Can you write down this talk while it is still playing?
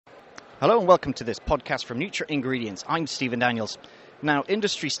Hello and welcome to this podcast from Nutra Ingredients. I'm Stephen Daniels. Now,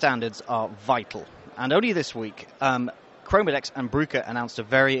 industry standards are vital, and only this week, Chromadex and Bruker announced a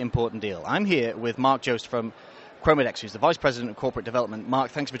very important deal. I'm here with Mark Jost from Chromadex, who's the Vice President of Corporate Development. Mark,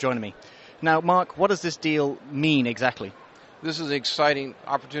 thanks for joining me. Now, Mark, what does this deal mean exactly? This is an exciting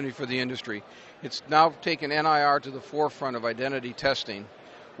opportunity for the industry. It's now taken NIR to the forefront of identity testing,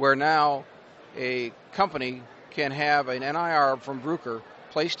 where now a company can have an NIR from Bruker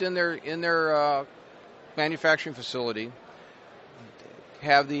placed in their manufacturing facility,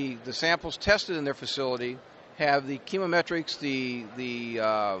 have the samples tested in their facility, have the chemometrics, the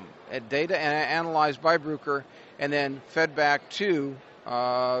data analyzed by Bruker, and then fed back to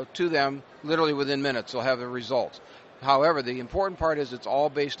them literally within minutes. They'll have the results. However, the important part is it's all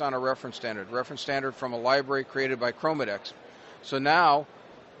based on a reference standard from a library created by Chromadex. So now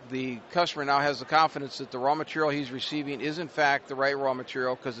the customer now has the confidence that the raw material he's receiving is in fact the right raw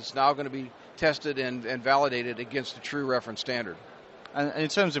material, because it's now going to be tested and validated against a true reference standard. And in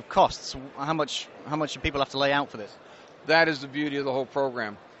terms of costs, how much do people have to lay out for this? That is the beauty of the whole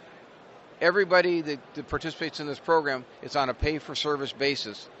program. Everybody that participates in this program, it's on a pay-for-service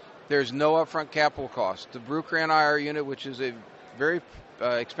basis. There's no upfront capital cost. The Bruker NIR unit, which is a very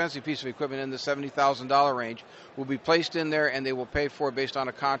expensive piece of equipment in the $70,000 range, will be placed in there, and they will pay for it based on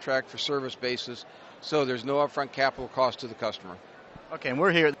a contract for service basis. So there's no upfront capital cost to the customer. Okay, and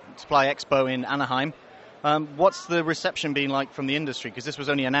we're here at the Supply Expo in Anaheim. What's the reception been like from the industry? Because this was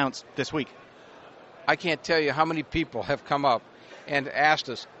only announced this week. I can't tell you how many people have come up and asked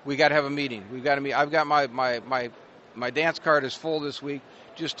us, we got to have a meeting. We've got to meet. I've got my dance card is full this week,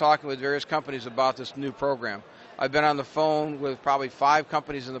 just talking with various companies about this new program. I've been on the phone with probably 5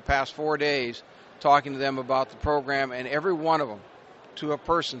 companies in the past 4 days talking to them about the program, and every one of them, to a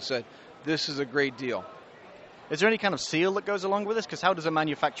person, said, this is a great deal. Is there any kind of seal that goes along with this? Because how does a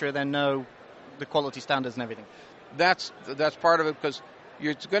manufacturer then know the quality standards and everything? That's part of it, because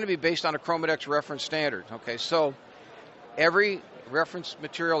it's going to be based on a Chromadex reference standard. Okay, so every reference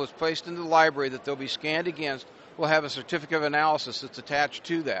material that's placed in the library that they'll be scanned against will have a certificate of analysis that's attached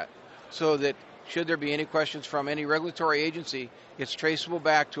to that, so that should there be any questions from any regulatory agency, it's traceable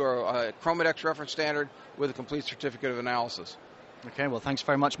back to a Chromadex reference standard with a complete certificate of analysis. Okay, well, thanks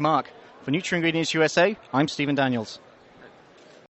very much, Mark. For Nutra Ingredients USA, I'm Stephen Daniels.